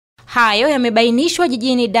Hayo yamebainishwa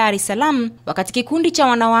jijini Dar es Salaam wakati kikundi cha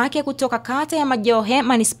wanawake kutoka kata ya Majohe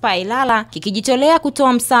manispaa Ilala kikijitolea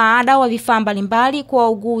kutoa msaada wa vifaa mbalimbali kwa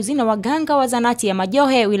wauguzi na waganga wa zanati ya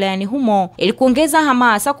Majohe wilayani humo ili kuongeza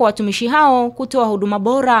hamasa kwa watumishi hao kutoa huduma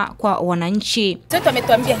bora kwa wananchi. Sasa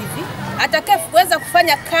ametuambia hivi, atakayeweza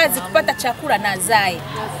kufanya kazi kupata chakula na azae.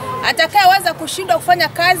 Atakayeweza kushindwa kufanya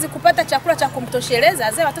kazi kupata chakula cha kumtosheleza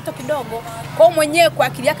azae watoto kidogo. Kwa mwenyewe kwa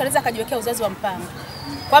akili yake anaweza kujiwekea uzazi wa mpango.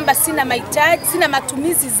 Kwamba sina mahitaji, sina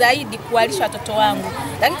matumizi zaidi kuwalisha watoto wangu.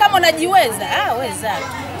 Lakini kama unajiweza, weza.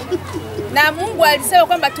 Na Mungu alisema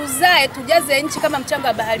kwamba tuzae tujaze nchi kama mchanga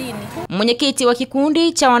wa baharini. Mwenyekiti wa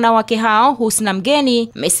kikundi cha wanawake hao Husna Mgeni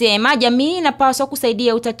amesema jamii inapaswa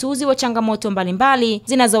kusaidia utatuzi wa changamoto mbalimbali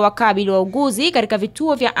zinazowakabili wauguzi katika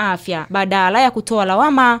vituo vya afya badala ya kutoa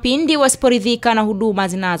lawama pindi wasiporidhika na huduma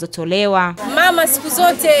zinazotolewa. Mama siku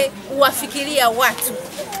zote huwafikiria watu.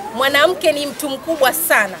 Mwanamke ni mtu mkubwa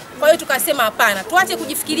sana. Kwa hiyo tukasema hapana, tuache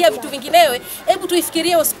kujifikiria vitu vinginewe, hebu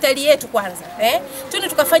tuifikirie hospitali yetu kwanza. Twende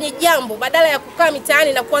tukafanye jambo badala ya kukaa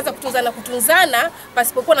mitaani na kuanza kutunzana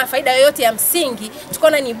pasipokuwa na faida yoyote ya msingi.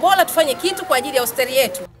 Tukaona ni bora tufanye kitu kwa ajili ya hospitali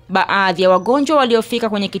yetu. Baadhi ya wagonjwa waliofika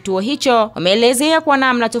kwenye kituo hicho wameelezea kwa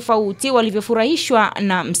namna tofauti walivyofurahishwa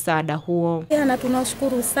na msaada huo. Na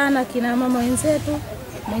tunashukuru sana kina mama wenzetu.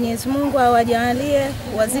 Mwenyezi Mungu awajalie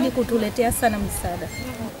wazidi kutuletea sana msaada.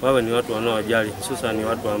 Wawe ni watu wanaojali, hususan ni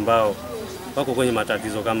watu ambao wako kwenye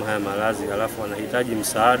matatizo kama haya maradhi, alafu wanahitaji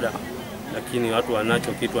msaada, lakini watu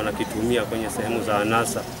wanacho kitu wanakitumia kwenye sehemu za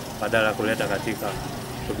anasa badala ya kuleta katika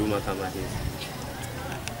huduma kama hizi.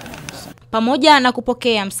 Pamoja na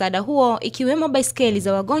kupokea msaada huo ikiwemo baiskeli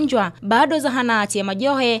za wagonjwa, bado zahanati ya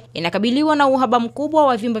Majohe inakabiliwa na uhaba mkubwa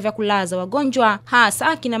wa vyumba vya kulaza wagonjwa,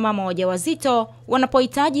 hasa kina mama wajawazito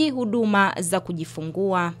wanapohitaji huduma za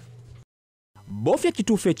kujifungua. Bofya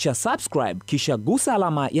kitufe cha subscribe kisha gusa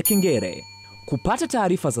alama ya kengele kupata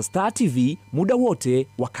taarifa za Star TV muda wote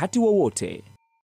wakati wowote.